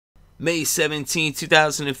May 17,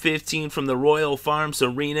 2015, from the Royal Farms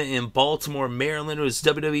Arena in Baltimore, Maryland. It was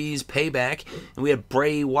WWE's Payback, and we had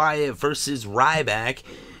Bray Wyatt versus Ryback,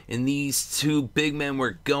 and these two big men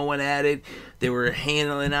were going at it. They were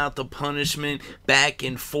handling out the punishment back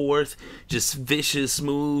and forth, just vicious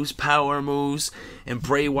moves, power moves, and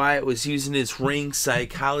Bray Wyatt was using his ring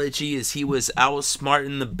psychology as he was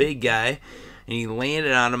outsmarting the big guy, and he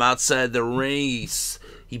landed on him outside the ring.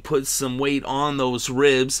 He put some weight on those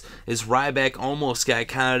ribs as Ryback almost got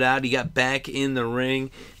counted out. He got back in the ring.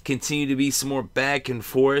 Continued to be some more back and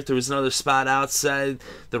forth. There was another spot outside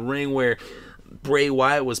the ring where Bray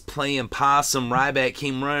Wyatt was playing possum. Ryback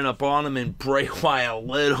came running up on him, and Bray Wyatt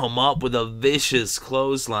lit him up with a vicious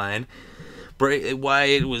clothesline. Bray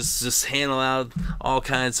Wyatt was just handling out all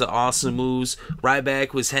kinds of awesome moves.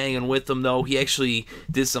 Ryback was hanging with him, though. He actually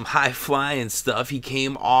did some high-flying stuff. He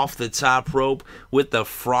came off the top rope with the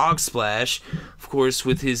frog splash. Of course,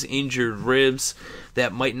 with his injured ribs,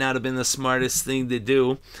 that might not have been the smartest thing to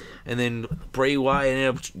do. And then Bray Wyatt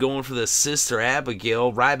ended up going for the Sister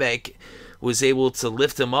Abigail. Ryback was able to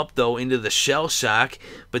lift him up, though, into the shell shock.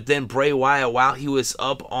 But then Bray Wyatt, while he was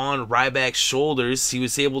up on Ryback's shoulders, he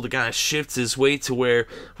was able to kind of shift his weight to where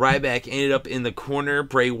Ryback ended up in the corner.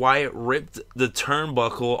 Bray Wyatt ripped the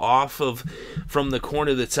turnbuckle off from the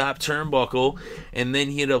corner of the top turnbuckle, and then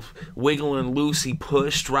he ended up wiggling loose. He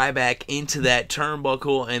pushed Ryback into that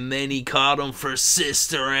turnbuckle, and then he caught him for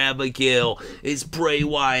Sister Abigail. It's Bray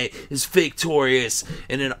Wyatt is victorious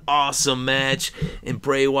in an awesome match, and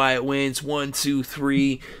Bray Wyatt wins 1, 2,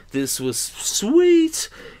 3. This was sweet.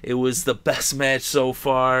 It was the best match so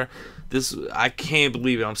far. I can't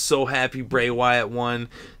believe it. I'm so happy Bray Wyatt won.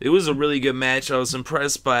 It was a really good match. I was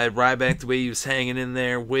impressed by Ryback, the way he was hanging in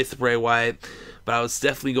there with Bray Wyatt. But I was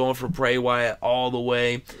definitely going for Bray Wyatt all the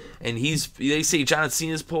way. And they say John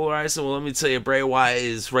Cena's polarized. Well, let me tell you, Bray Wyatt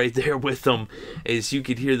is right there with them. As you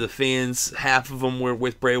could hear the fans, half of them were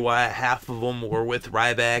with Bray Wyatt, half of them were with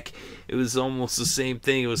Ryback. It was almost the same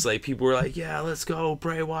thing. It was like people were like, yeah, let's go,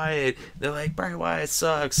 Bray Wyatt. They're like, Bray Wyatt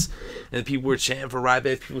sucks. And people were chanting for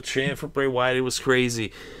Ryback, people chanting for Bray Wyatt. It was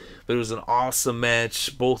crazy. But it was an awesome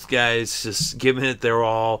match. Both guys just giving it their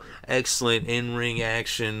all. Excellent in-ring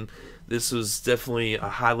action. This was definitely a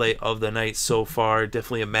highlight of the night so far.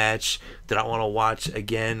 Definitely a match that I want to watch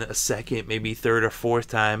again a second, maybe third or fourth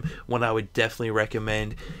time. One I would definitely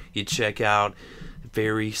recommend you check out.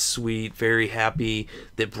 Very sweet, very happy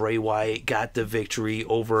that Bray Wyatt got the victory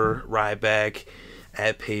over Ryback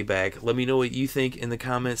at Payback. Let me know what you think in the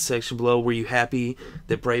comments section below. Were you happy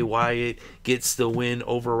that Bray Wyatt gets the win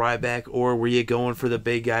over Ryback, or were you going for the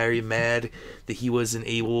big guy? Are you mad that he wasn't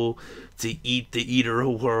able to eat the Eater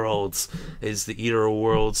of Worlds, as the Eater of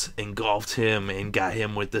Worlds engulfed him and got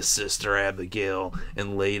him with the Sister Abigail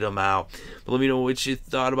and laid him out? But let me know what you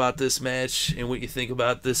thought about this match and what you think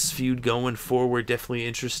about this feud going forward. Definitely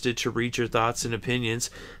interested to read your thoughts and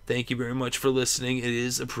opinions. Thank you very much for listening. It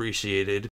is appreciated.